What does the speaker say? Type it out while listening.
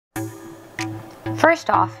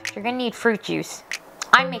First off, you're going to need fruit juice.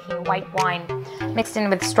 I'm making white wine, mixed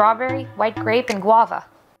in with strawberry, white grape, and guava.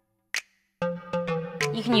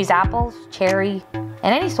 You can use apples, cherry, and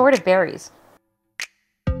any sort of berries.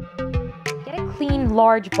 Get a clean,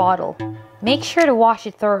 large bottle. Make sure to wash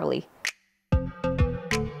it thoroughly.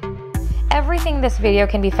 Everything in this video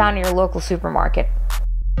can be found in your local supermarket.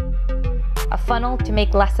 A funnel to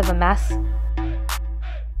make less of a mess.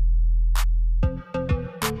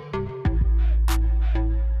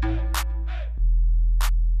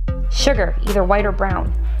 Sugar, either white or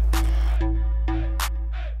brown.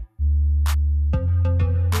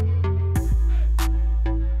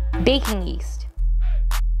 Baking yeast.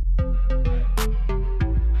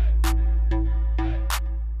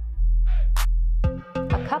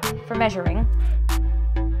 A cup for measuring.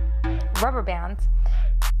 Rubber bands.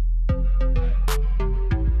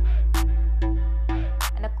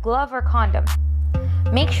 And a glove or condom.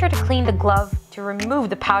 Make sure to clean the glove to remove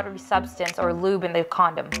the powdery substance or lube in the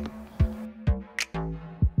condom.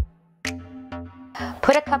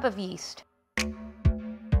 Put a cup of yeast.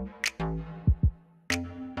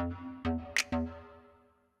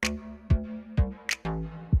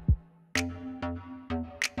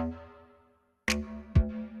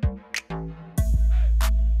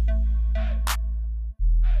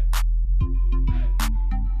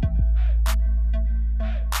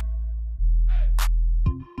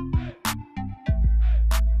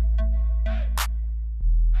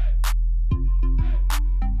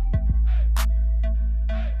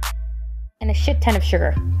 And a shit ton of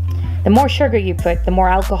sugar. The more sugar you put, the more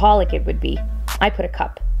alcoholic it would be. I put a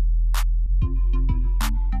cup.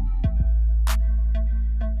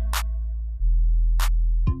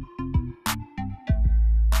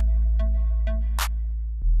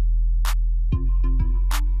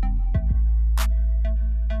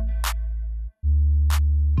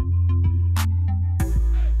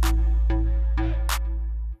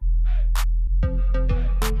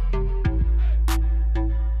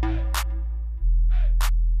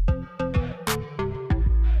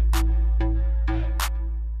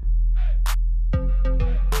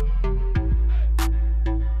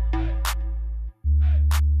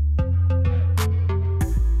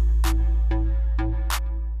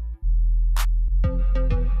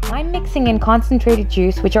 I'm mixing in concentrated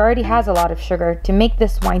juice, which already has a lot of sugar, to make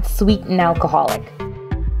this wine sweet and alcoholic.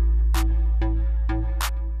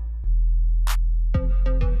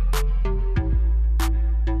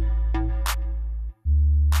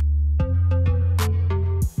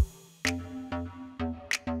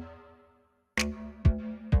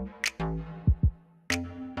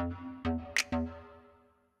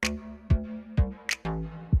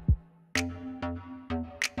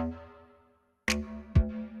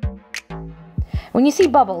 When you see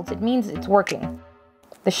bubbles, it means it's working.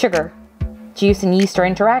 The sugar, juice, and yeast are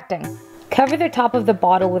interacting. Cover the top of the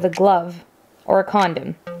bottle with a glove or a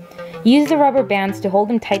condom. Use the rubber bands to hold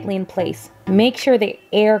them tightly in place. Make sure the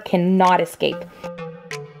air cannot escape.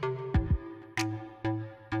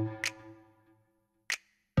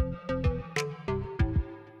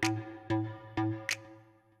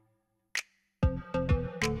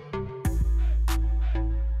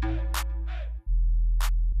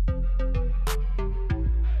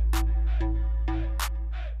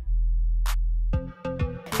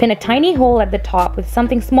 Pin a tiny hole at the top with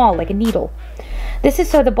something small like a needle. This is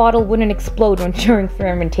so the bottle wouldn't explode during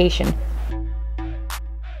fermentation.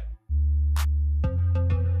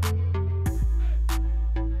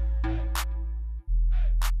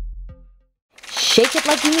 Shake it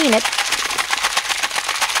like you mean it.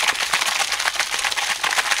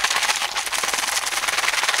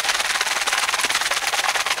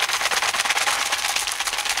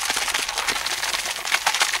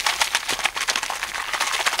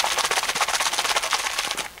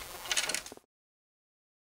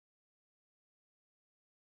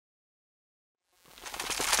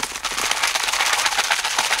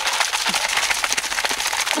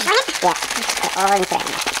 Yeah, all in frame.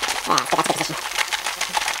 Yeah, so that's the position.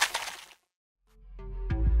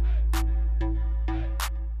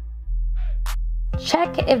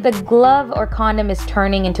 Check if the glove or condom is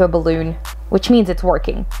turning into a balloon, which means it's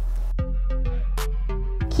working.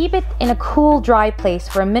 Keep it in a cool, dry place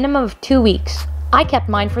for a minimum of 2 weeks. I kept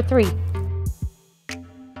mine for 3.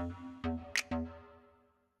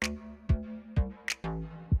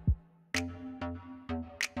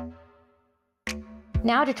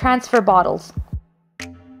 Now to transfer bottles.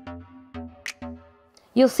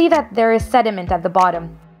 You'll see that there is sediment at the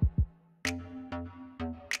bottom.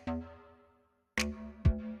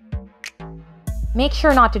 Make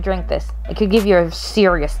sure not to drink this. It could give you a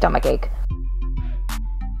serious stomachache.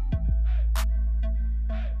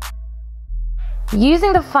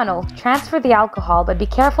 Using the funnel, transfer the alcohol, but be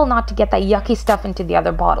careful not to get that yucky stuff into the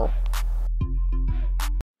other bottle.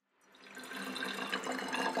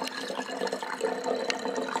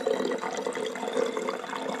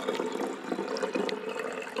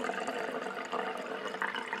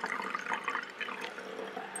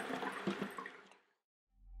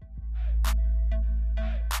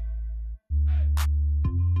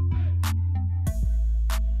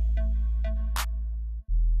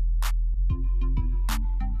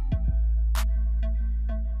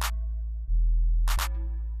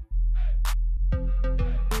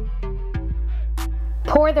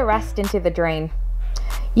 Pour the rest into the drain.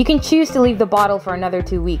 You can choose to leave the bottle for another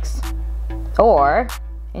 2 weeks, or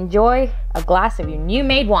enjoy a glass of your new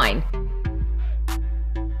made wine.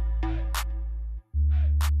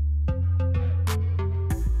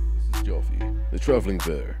 This is Joffy, the Traveling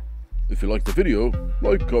Bear. If you liked the video,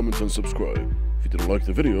 like, comment and subscribe. If you didn't like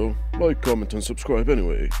the video, like, comment and subscribe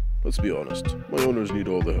anyway. Let's be honest, my owners need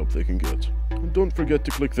all the help they can get. And don't forget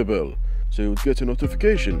to click the bell, so you would get a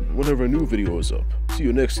notification whenever a new video is up. See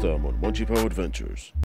you next time on MunchiePow Adventures.